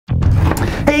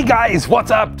Hey guys,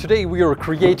 what's up? Today we are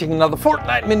creating another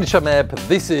Fortnite miniature map.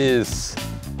 This is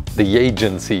The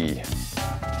Agency.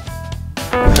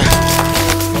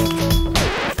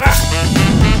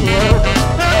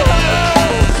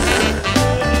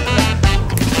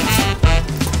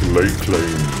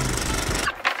 ClayClaim.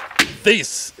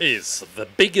 This is the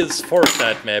biggest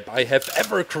Fortnite map I have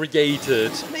ever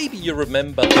created. Maybe you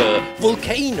remember the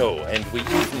volcano and we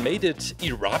even made it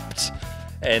erupt.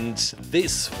 And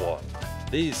this one,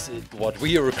 this is what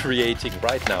we are creating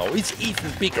right now, is even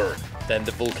bigger than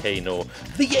the volcano.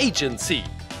 The Agency.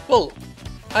 Well,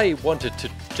 I wanted to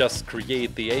just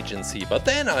create the agency, but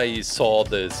then I saw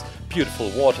this beautiful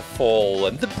waterfall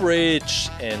and the bridge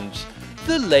and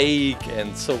the lake,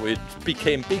 and so it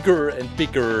became bigger and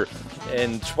bigger.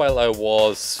 And while I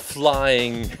was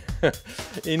flying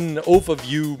in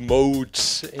overview mode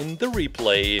in the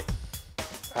replay,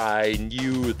 I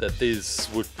knew that this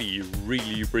would be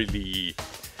really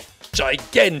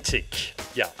gigantic.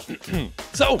 Yeah.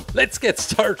 So let's get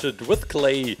started with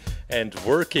clay and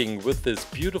working with this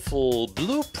beautiful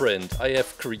blueprint I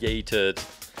have created.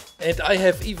 And I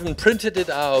have even printed it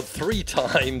out 3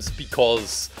 times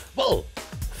because, well,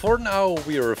 for now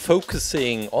we are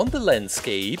focusing on the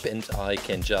landscape and I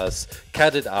can just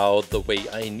cut it out the way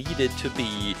I need it to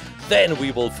be. Then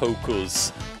we will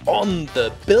focus on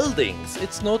the buildings.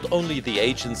 It's not only the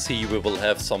agency, we will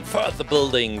have some further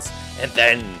buildings and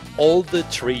then all the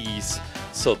trees.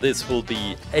 So this will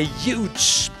be a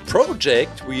huge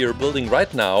project we are building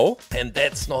right now, and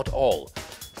that's not all.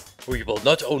 We will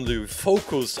not only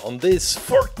focus on this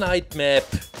Fortnite map,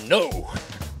 no!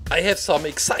 I have some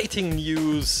exciting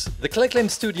news. The ClayClaim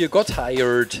studio got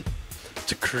hired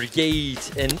to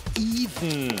create an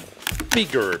even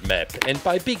bigger map. And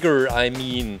by bigger I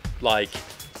mean like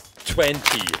 20,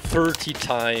 30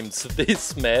 times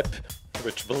this map,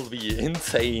 which will be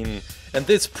insane. And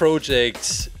this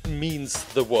project means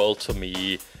the world to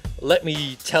me. Let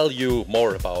me tell you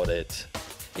more about it.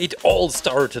 It all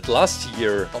started last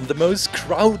year on the most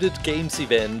crowded games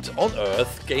event on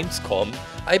Earth, Gamescom.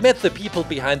 I met the people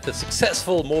behind the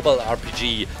successful mobile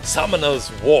RPG Summoner's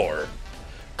War.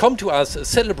 Come to us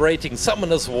celebrating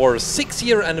Summoner's War's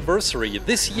 6-year anniversary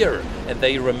this year, and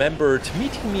they remembered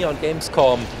meeting me on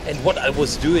Gamescom and what I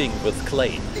was doing with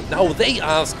clay. Now they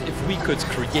asked if we could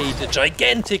create a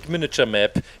gigantic miniature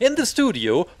map in the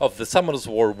studio of the Summoner's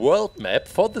War world map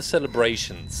for the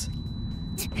celebrations.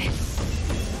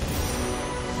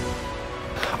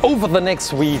 Over the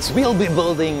next weeks we'll be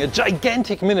building a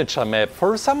gigantic miniature map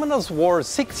for Summoner's War's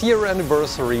 6-year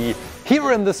anniversary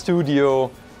here in the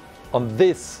studio on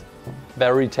this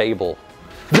very table.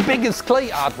 The biggest clay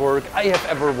artwork I have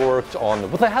ever worked on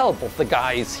with the help of the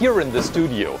guys here in the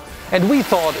studio. And we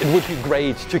thought it would be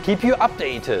great to keep you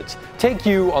updated, take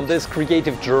you on this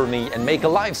creative journey and make a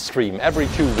live stream every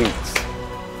 2 weeks.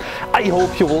 I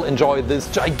hope you will enjoy this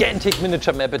gigantic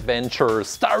miniature map adventure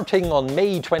starting on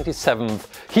May 27th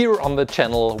here on the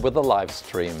channel with a live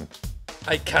stream.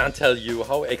 I can't tell you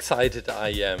how excited I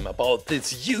am about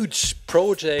this huge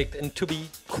project, and to be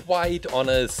quite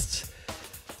honest,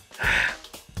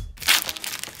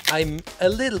 I'm a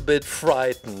little bit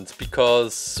frightened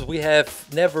because we have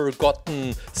never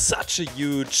gotten such a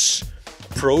huge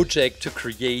project to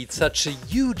create, such a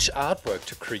huge artwork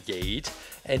to create.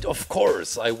 And of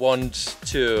course I want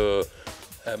to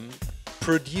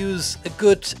produce a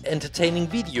good entertaining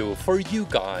video for you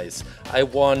guys. I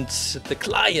want the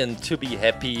client to be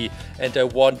happy and I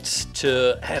want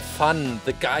to have fun,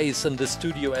 the guys in the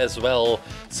studio as well.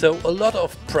 So a lot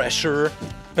of pressure,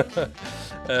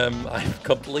 I'm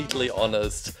completely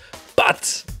honest,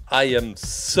 but I am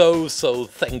so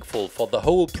thankful for the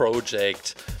whole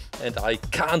project. And I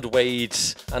can't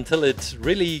wait until it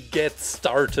really gets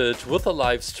started with the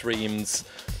live streams.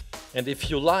 And if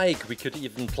you like, we could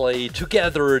even play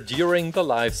together during the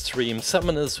live stream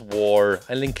Summoner's War.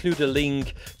 I'll include a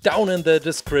link down in the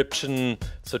description,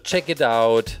 so check it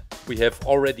out. We have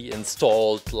already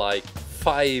installed like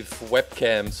 5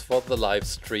 webcams for the live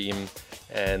stream.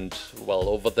 And well,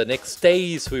 over the next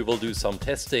days we will do some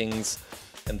testings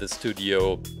in the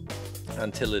studio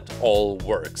until it all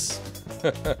works.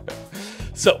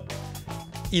 So,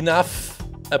 enough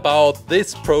about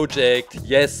this project.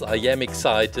 Yes, I am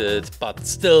excited, but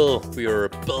still we are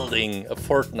building a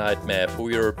Fortnite map.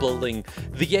 We are building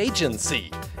the agency.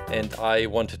 And I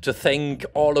wanted to thank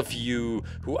all of you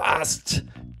who asked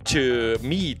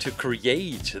me to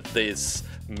create this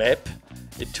map.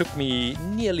 It took me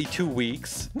nearly 2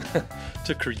 weeks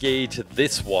to create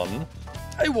this one.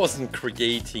 I wasn't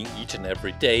creating each and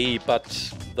every day, but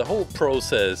the whole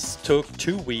process took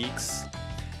 2 weeks.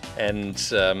 And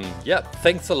yeah,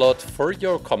 thanks a lot for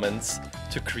your comments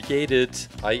to create it.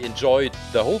 I enjoyed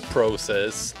the whole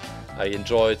process. I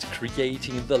enjoyed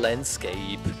creating the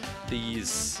landscape,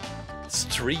 these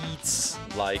streets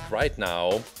like right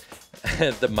now,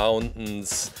 the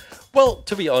mountains. Well,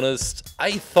 to be honest,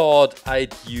 I thought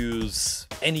I'd use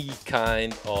any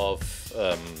kind of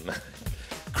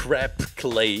crap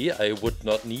clay I would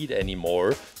not need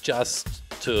anymore, just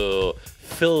to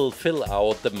fill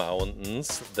out the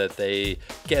mountains, that they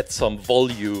get some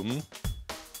volume.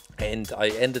 And I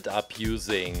ended up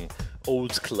using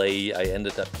old clay, I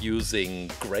ended up using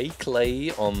gray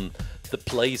clay on the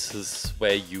places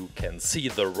where you can see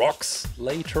the rocks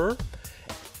later.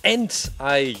 And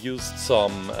I used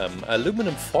some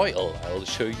aluminum foil, I'll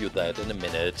show you that in a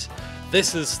minute.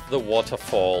 This is the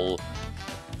waterfall.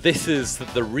 This is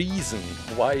the reason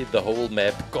why the whole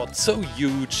map got so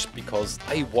huge, because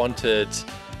I wanted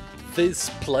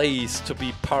this place to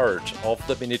be part of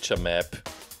the miniature map,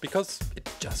 because it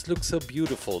just looks so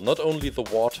beautiful. Not only the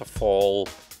waterfall,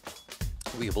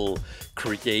 we will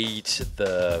create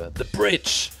the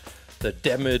bridge, the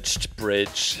damaged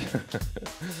bridge.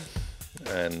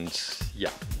 And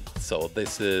yeah, so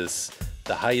this is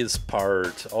the highest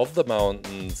part of the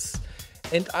mountains,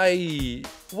 and I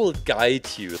will guide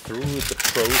you through the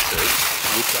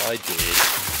process, which I did.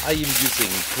 I am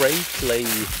using gray clay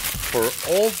for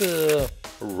all the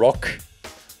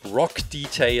rock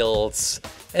details,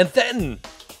 and then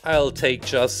I'll take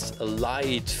just a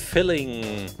light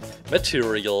filling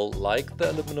material like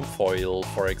the aluminum foil,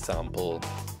 for example.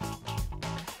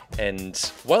 And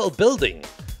while building,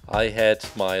 I had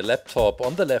my laptop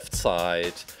on the left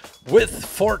side with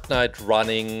Fortnite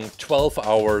running 12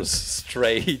 hours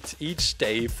straight each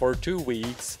day for 2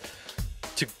 weeks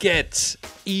to get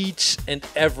each and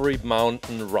every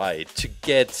mountain right, to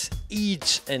get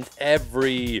each and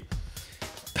every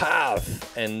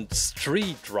path and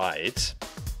street right.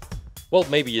 Well,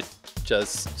 maybe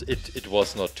it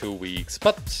was not 2 weeks,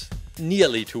 but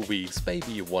nearly 2 weeks,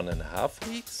 maybe 1.5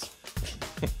 weeks.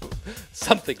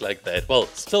 Something like that. Well,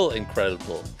 still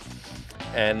incredible.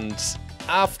 And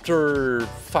after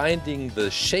finding the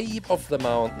shape of the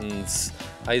mountains,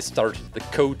 I started the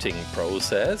coating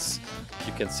process.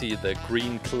 You can see the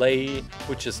green clay,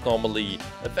 which is normally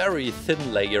a very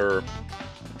thin layer.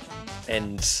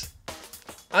 And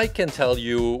I can tell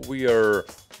you we are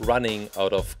running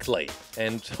out of clay.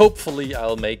 And hopefully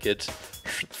I'll make it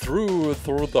through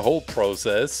the whole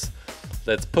process.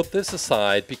 Let's put this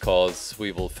aside, because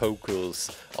we will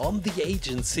focus on the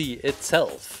agency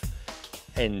itself.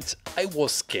 And I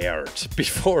was scared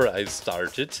before I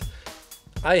started.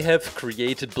 I have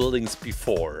created buildings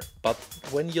before, but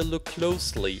when you look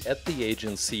closely at the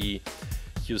agency,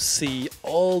 you see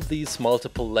all these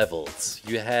multiple levels.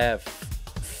 You have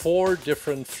 4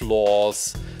 different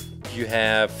floors. You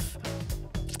have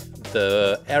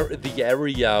the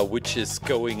area which is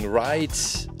going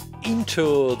right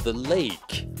into the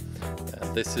lake.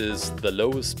 This is the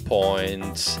lowest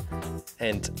point,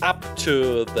 and up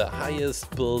to the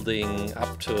highest building,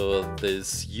 up to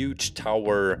this huge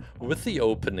tower with the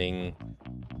opening.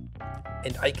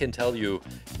 And I can tell you,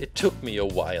 it took me a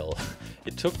while.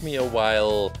 It took me a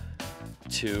while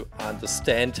to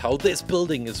understand how this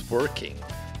building is working.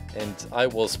 And I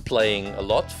was playing a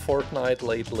lot Fortnite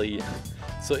lately.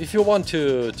 So if you want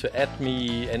to add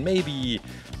me, and maybe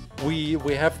we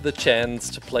have the chance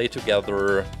to play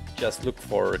together, just look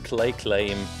for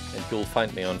ClayClaim and you'll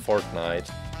find me on Fortnite.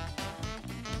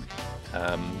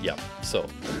 Yeah, so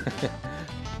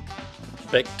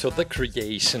back to the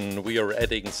creation. We are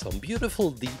adding some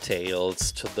beautiful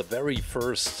details to the very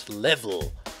first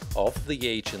level of the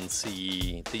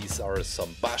agency. These are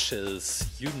some bushes.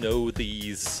 You know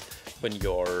these when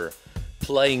you're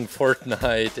playing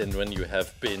Fortnite and when you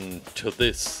have been to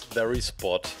this very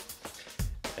spot.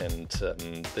 And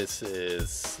this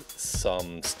is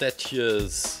some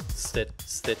statues,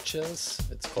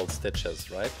 it's called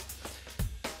statues, right?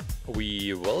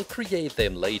 We will create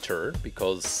them later,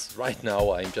 because right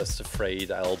now I'm just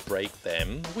afraid I'll break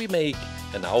them. We make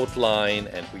an outline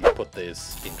and we put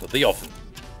this into the oven.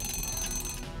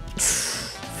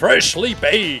 Freshly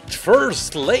baked,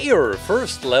 first layer,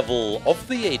 first level of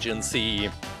the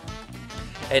agency.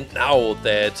 And now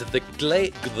that the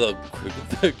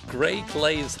gray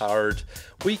clay is hard,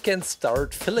 we can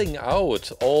start filling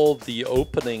out all the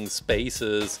opening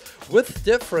spaces with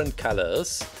different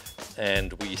colors.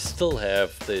 And we still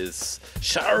have this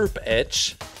sharp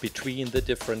edge between the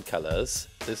different colors.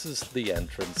 This is the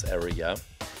entrance area.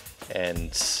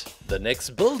 And the next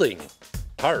building,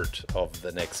 part of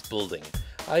the next building.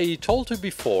 I told you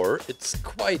before, it's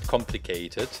quite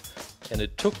complicated. and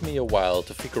it took me a while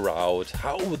to figure out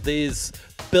how this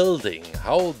building,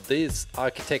 how this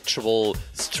architectural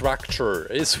structure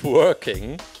is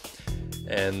working.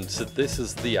 And this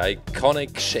is the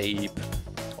iconic shape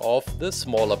of the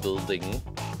smaller building,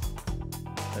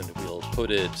 and we'll put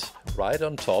it right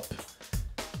on top.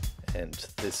 And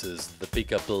this is the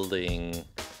bigger building.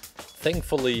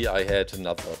 Thankfully I had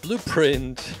another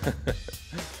blueprint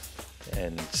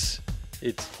and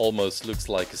it almost looks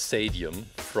like a stadium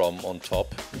from on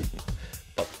top.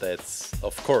 But that's,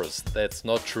 of course, that's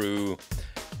not true.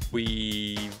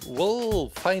 We will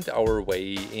find our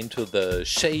way into the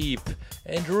shape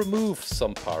and remove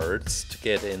some parts to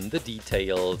get in the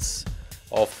details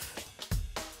of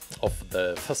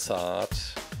the facade.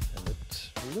 And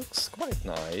it looks quite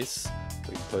nice.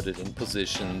 We put it in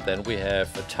position. Then we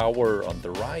have a tower on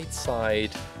the right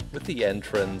side with the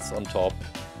entrance on top.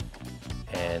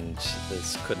 And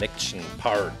this connection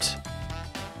part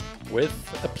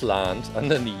with a plant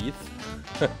underneath.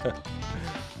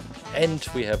 And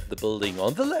we have the building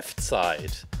on the left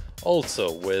side, also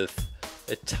with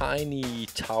a tiny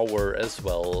tower as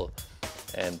well,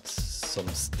 and some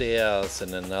stairs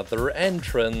and another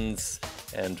entrance,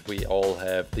 and we all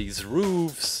have these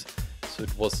roofs, so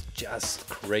it was just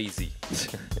crazy.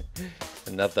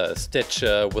 Another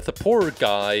statue with a poor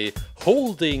guy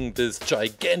holding this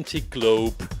gigantic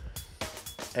globe,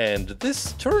 and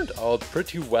this turned out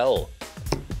pretty well.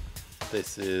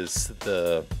 This is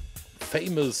the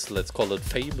famous, let's call it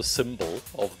famous symbol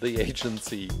of the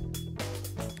agency.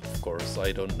 Of course,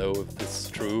 I don't know if this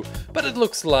is true, but it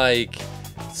looks like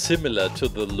similar to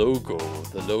the logo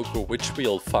which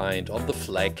we'll find on the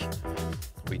flag.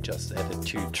 We just added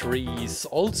 2 trees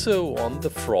also on the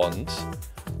front.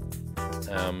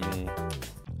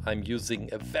 I'm using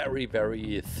a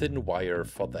very thin wire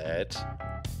for that.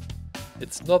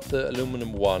 It's not the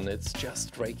aluminum one, it's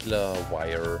just regular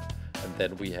wire. And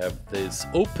then we have this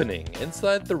opening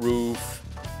inside the roof,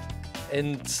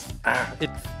 and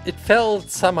it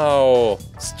felt somehow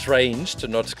strange to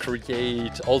not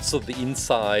create also the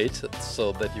inside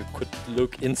so that you could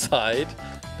look inside,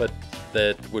 but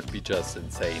that would be just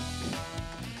insane.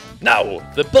 Now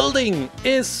the building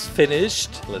is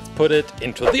finished. Let's put it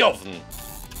into the oven.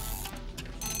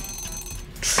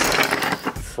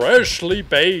 Freshly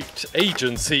baked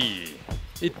agency.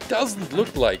 It doesn't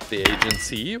look like the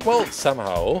agency, well,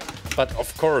 somehow, but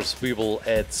of course we will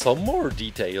add some more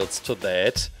details to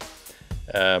that.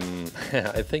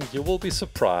 I think you will be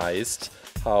surprised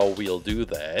how we'll do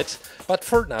that, but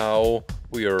for now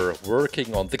we are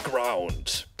working on the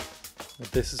ground.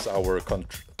 This is our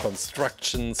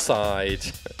construction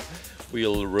site.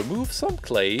 We'll remove some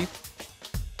clay,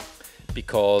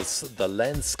 because the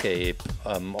landscape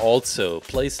also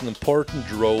plays an important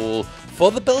role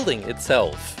for the building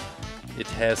itself. It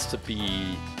has to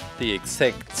be the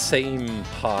exact same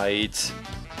height.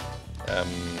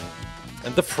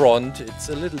 And the front, it's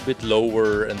a little bit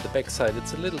lower, and the backside,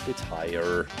 it's a little bit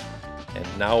higher. And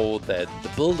now that the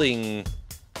building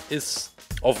is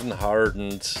often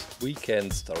hardened, we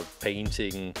can start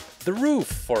painting the roof,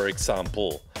 for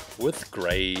example, with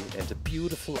grey and a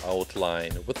beautiful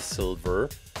outline with silver.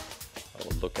 Oh,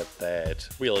 look at that.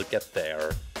 We'll get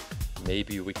there.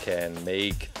 Maybe we can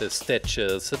make the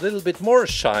statues a little bit more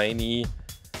shiny.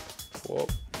 Whoa.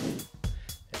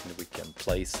 And we can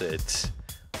place it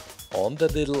on the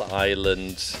little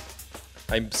island.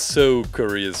 I'm so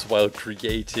curious while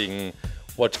creating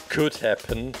what could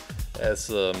happen as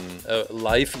a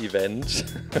live event.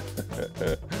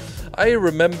 I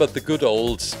remember the good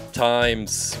old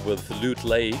times with Loot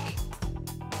Lake,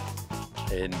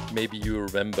 and maybe you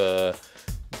remember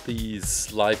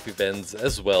these live events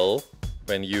as well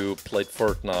when you played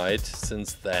Fortnite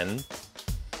since then.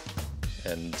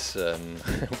 And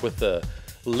with the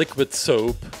liquid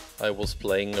soap I was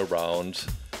playing around.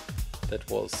 That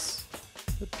was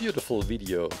a beautiful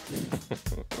video.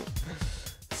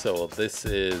 So this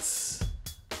is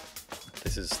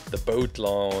the boat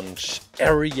launch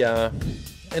area,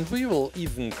 and we will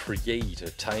even create a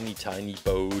tiny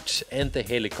boat and the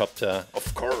helicopter,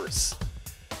 of course.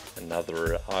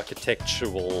 Another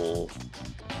architectural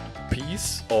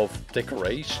piece of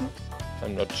decoration.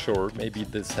 I'm not sure, maybe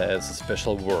this has a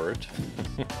special word.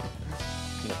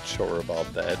 Not sure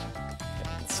about that.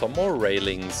 And some more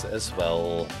railings as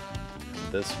well.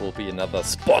 This will be another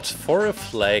spot for a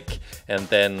flag, and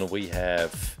then we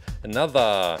have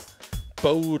another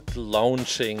boat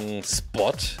launching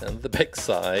spot on the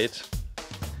backside,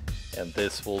 and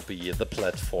this will be the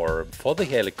platform for the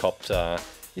helicopter.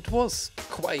 It was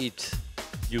quite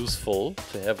useful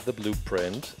to have the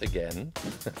blueprint again.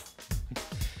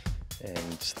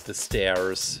 and the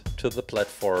stairs to the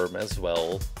platform as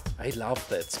well. I love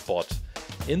that spot.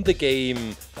 In the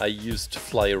game, I used to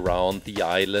fly around the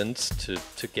island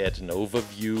to get an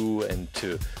overview and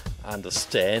to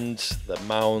understand the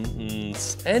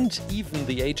mountains and even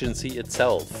the agency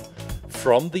itself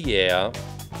from the air.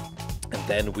 And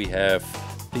then we have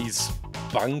these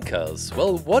bunkers.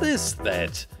 Well, what is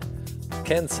that?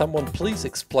 Can someone please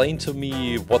explain to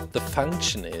me what the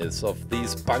function is of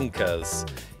these bunkers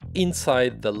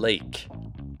inside the lake?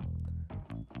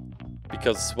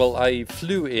 Because, well, I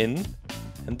flew in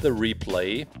the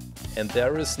replay and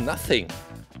there is nothing.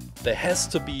 There has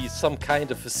to be some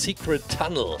kind of a secret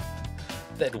tunnel.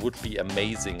 That would be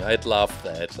amazing. I'd love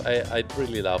that. I'd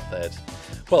really love that.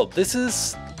 Well, this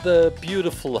is the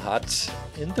beautiful hut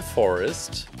in the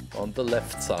forest on the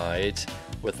left side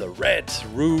with a red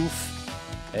roof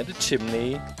and a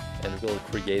chimney, and we'll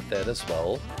create that as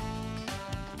well.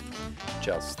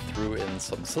 Just threw in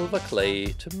some silver clay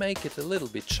to make it a little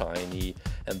bit shiny,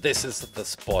 and this is the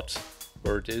spot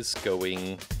where it is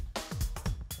going.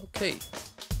 Okay,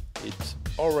 it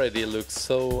already looks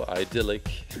so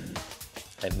idyllic.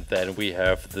 And then we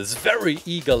have this very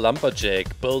eager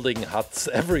lumberjack building huts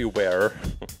everywhere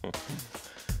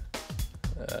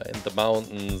in the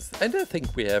mountains. And I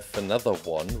think we have another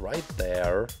one right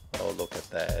there. Oh, look at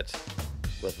that.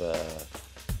 With a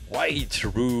white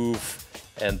roof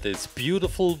and this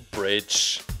beautiful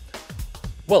bridge.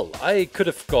 Well, I could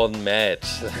have gone mad.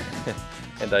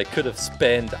 And I could have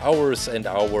spent hours and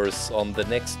hours on the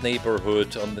next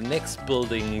neighborhood, on the next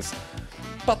buildings.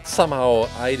 But somehow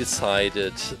I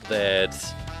decided that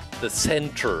the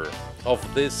center of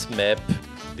this map,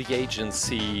 the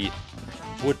agency,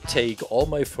 would take all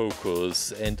my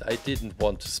focus, and I didn't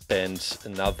want to spend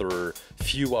another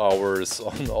few hours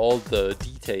on all the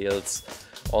details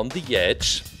on the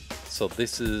edge. So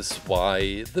this is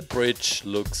why the bridge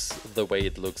looks the way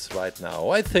it looks right now.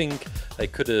 I think I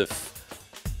could have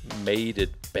made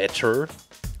it better.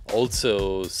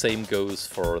 Also, same goes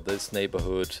for this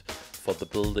neighborhood, for the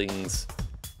buildings.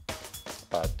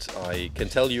 But I can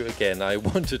tell you again, I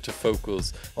wanted to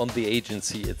focus on the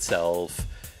agency itself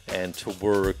and to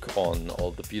work on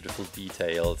all the beautiful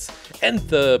details. And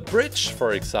the bridge,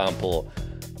 for example,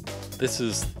 this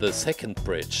is the second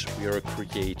bridge we are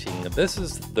creating. This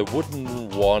is the wooden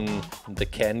one in the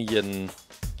canyon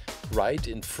right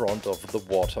in front of the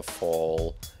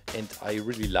waterfall. And I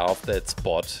really love that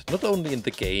spot, not only in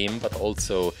the game, but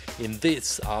also in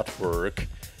this artwork.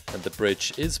 And the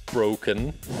bridge is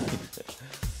broken.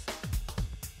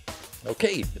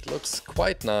 Okay, it looks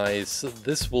quite nice.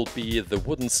 This will be the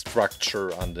wooden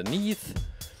structure underneath.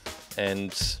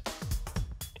 And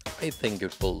I think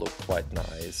it will look quite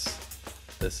nice.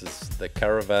 This is the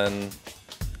caravan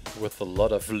with a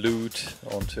lot of loot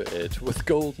onto it, with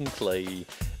golden clay.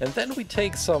 And then we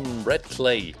take some red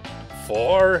clay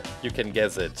for, you can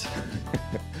guess it.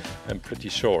 I'm pretty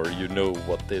sure you know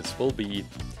what this will be.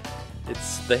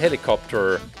 It's the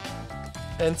helicopter.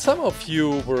 And some of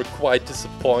you were quite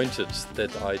disappointed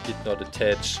that I did not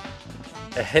attach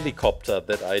a helicopter,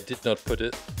 that I did not put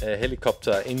a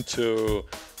helicopter into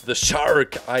the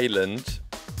Shark Island.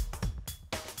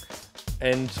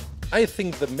 And I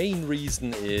think the main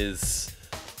reason is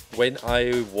when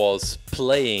I was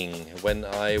playing, when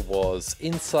I was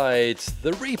inside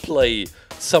the replay,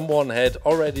 someone had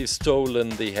already stolen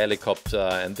the helicopter,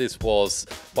 and this was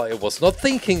why I was not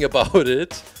thinking about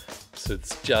it. So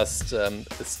it's just a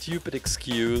stupid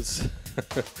excuse.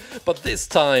 But this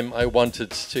time I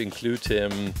wanted to include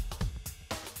him.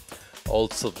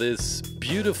 Also this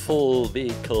beautiful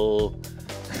vehicle,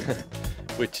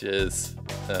 which is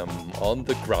on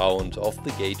the ground of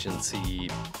the agency.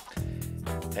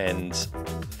 And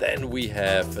then we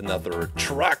have another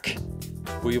truck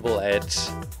we will add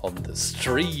on the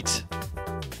street.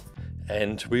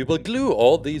 And we will glue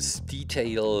all these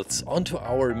details onto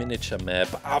our miniature map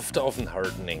after oven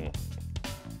hardening.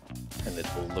 And it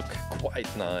will look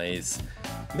quite nice.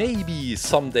 Maybe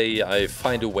someday I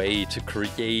find a way to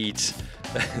create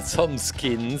some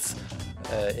skins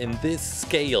in this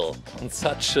scale, on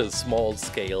such a small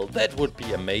scale. That would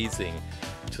be amazing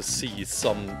to see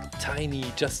some tiny,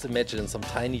 just imagine some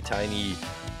tiny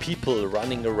people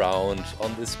running around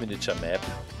on this miniature map.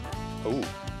 Oh.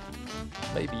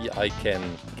 Maybe I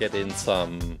can get in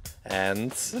some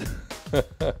ants.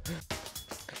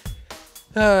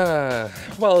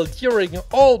 Well, during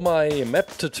all my map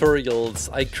tutorials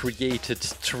I created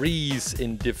trees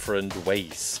in different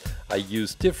ways. I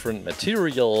used different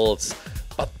materials,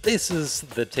 but this is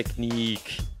the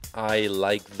technique I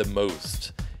like the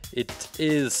most. It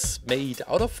is made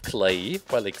out of clay,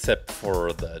 well, except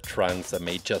for the trunks are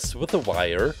made just with a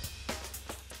wire.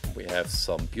 We have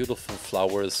some beautiful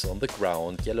flowers on the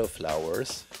ground, yellow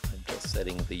flowers. I'm just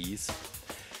setting these.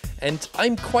 And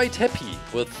I'm quite happy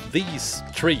with these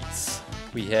trees.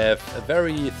 We have a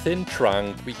very thin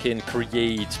trunk, we can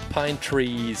create pine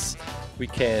trees, we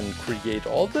can create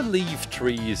all the leaf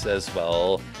trees as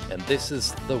well. And this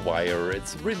is the wire,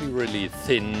 it's really, really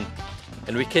thin.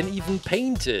 And we can even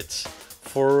paint it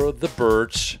for the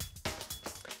birch.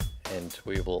 And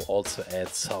we will also add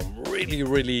some really,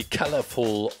 really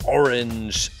colorful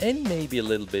orange and maybe a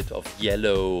little bit of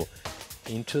yellow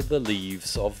into the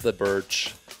leaves of the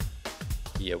birch.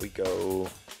 Here we go,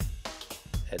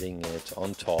 adding it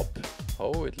on top.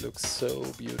 Oh, it looks so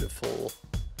beautiful.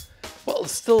 Well,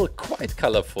 still quite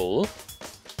colorful.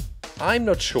 I'm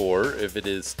not sure if it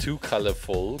is too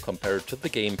colorful compared to the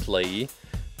gameplay,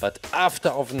 but after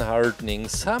oven hardening,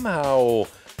 somehow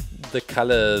the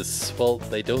colors, well,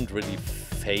 they don't really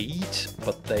fade,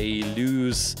 but they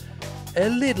lose a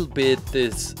little bit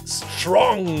this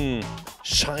strong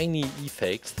shiny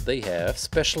effect they have,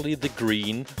 especially the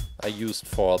green I used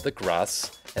for the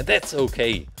grass, and that's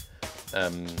okay.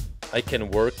 I can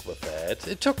work with that.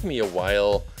 It took me a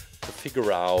while to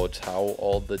figure out how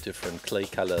all the different clay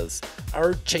colors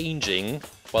are changing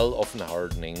while oven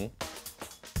hardening.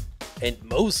 And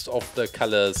most of the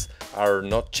colors are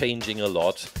not changing a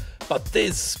lot, but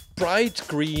this bright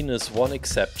green is one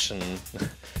exception.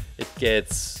 It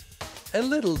gets a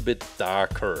little bit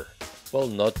darker. Well,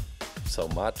 not so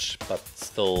much, but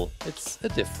still it's a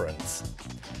difference.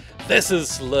 This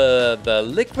is the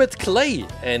liquid clay,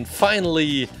 and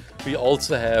finally we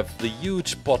also have the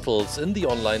huge bottles in the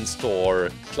online store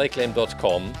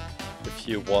ClayClaim.com. If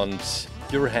you want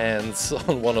your hands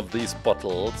on one of these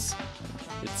bottles,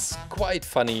 it's quite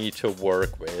funny to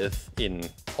work with in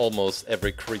almost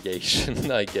every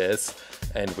creation, I guess,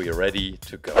 and we're ready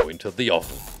to go into the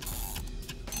oven.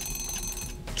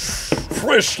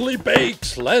 Freshly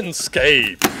baked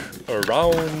landscape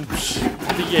around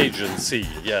the agency.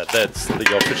 Yeah, that's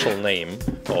the official name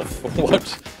of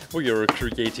what we are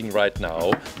creating right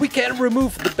now. We can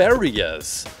remove the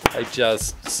barriers. I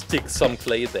just stick some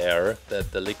clay there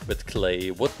that the liquid clay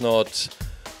would not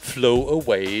flow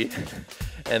away.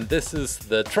 And this is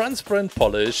the transparent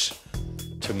polish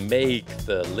to make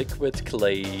the liquid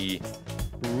clay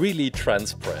really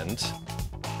transparent.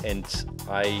 And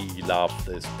I love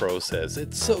this process.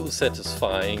 It's so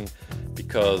satisfying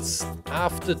because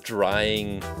after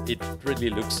drying it really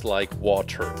looks like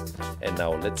water. And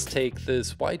now let's take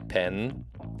this white pen.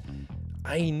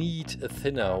 I need a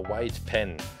thinner white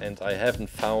pen and I haven't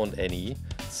found any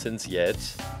since yet.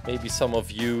 Maybe some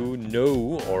of you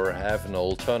know or have an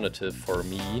alternative for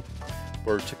me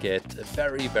where to get a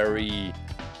very, very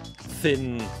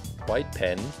thin white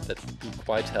pen. That would be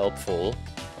quite helpful.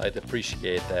 I'd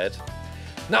appreciate that.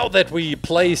 Now that we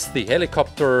place the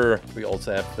helicopter, we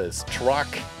also have this truck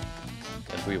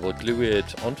and we will glue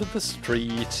it onto the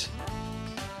street.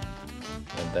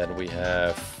 And then we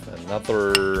have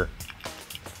another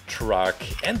truck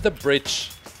and the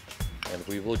bridge, and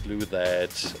we will glue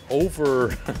that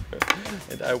over.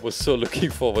 And I was so looking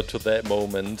forward to that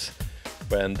moment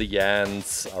when the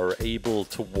ants are able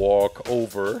to walk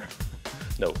over.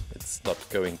 No, it's not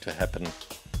going to happen.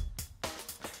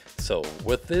 So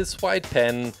with this white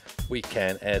pen we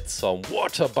can add some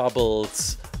water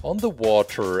bubbles on the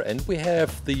water, and we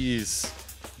have these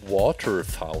water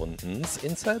fountains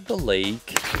inside the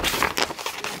lake.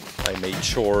 I made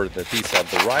sure that these are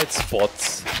the right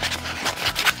spots.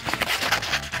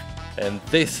 And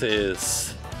this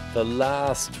is the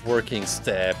last working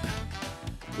step.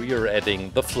 We are adding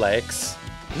the flags,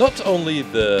 not only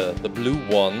the blue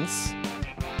ones.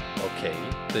 Okay,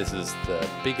 this is the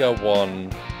bigger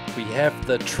one. We have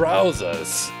the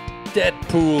trousers,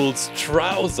 Deadpool's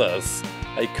trousers.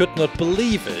 I could not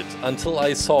believe it until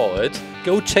I saw it.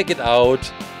 Go check it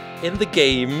out in the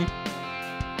game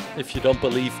if you don't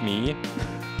believe me.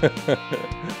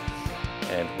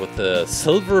 And with the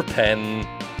silver pen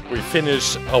we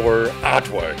finish our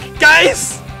artwork.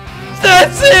 Guys,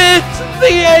 that's it!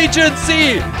 The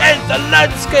agency and the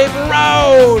landscape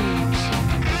around!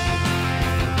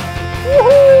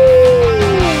 Woohoo!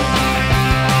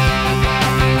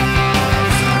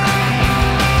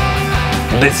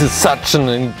 This is such an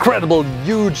incredible,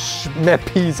 huge map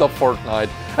piece of Fortnite.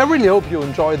 I really hope you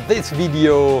enjoyed this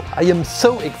video. I am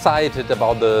so excited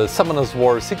about the Summoners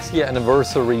War 6-year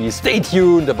anniversary. Stay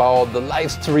tuned about the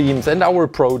live streams and our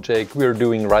project we're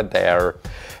doing right there.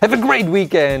 Have a great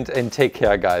weekend and take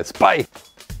care, guys. Bye!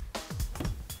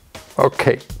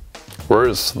 Okay,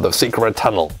 Where's the secret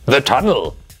tunnel? The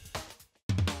tunnel!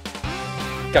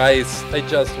 Guys, I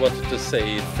just wanted to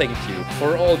say thank you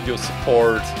for all your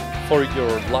support, for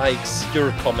your likes,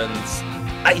 your comments.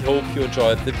 I hope you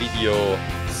enjoyed the video.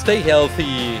 Stay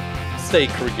healthy, stay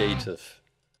creative.